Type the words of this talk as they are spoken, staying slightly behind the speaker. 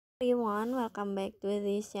Everyone, welcome back to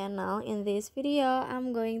this channel. In this video,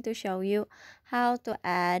 I'm going to show you how to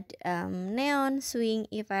add neon swing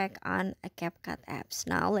effect on a CapCut apps.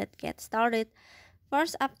 Now let's get started.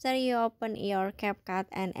 First, after you open your CapCut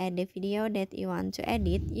and add the video that you want to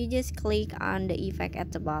edit, you just click on the effect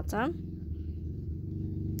at the bottom.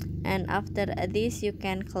 And after this, you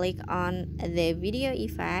can click on the video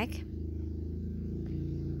effect.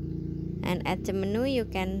 And at the menu, you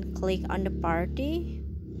can click on the party.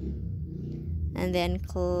 And then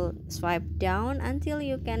swipe down until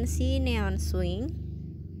you can see neon swing.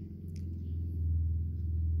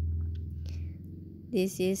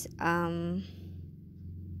 This is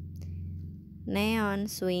neon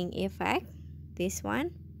swing effect. This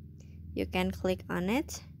one, you can click on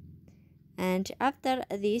it, and after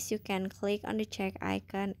this you can click on the check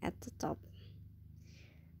icon at the top.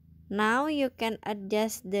 Now you can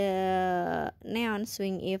adjust the neon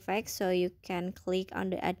swing effect, so you can click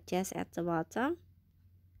on the adjust at the bottom.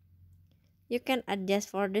 You can adjust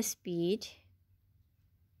for the speed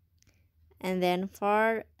and then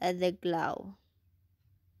for the glow.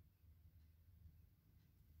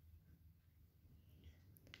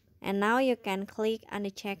 And now you can click on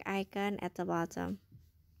the check icon at the bottom.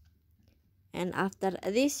 And after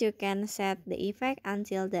this, you can set the effect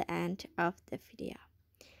until the end of the video.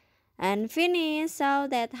 And finish. So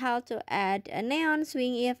that's how to add a neon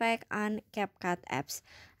swing effect on CapCut apps.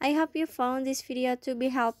 I hope you found this video to be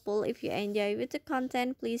helpful. If you enjoy with the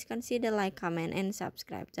content, please consider like, comment, and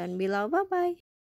subscribe down below. Bye bye.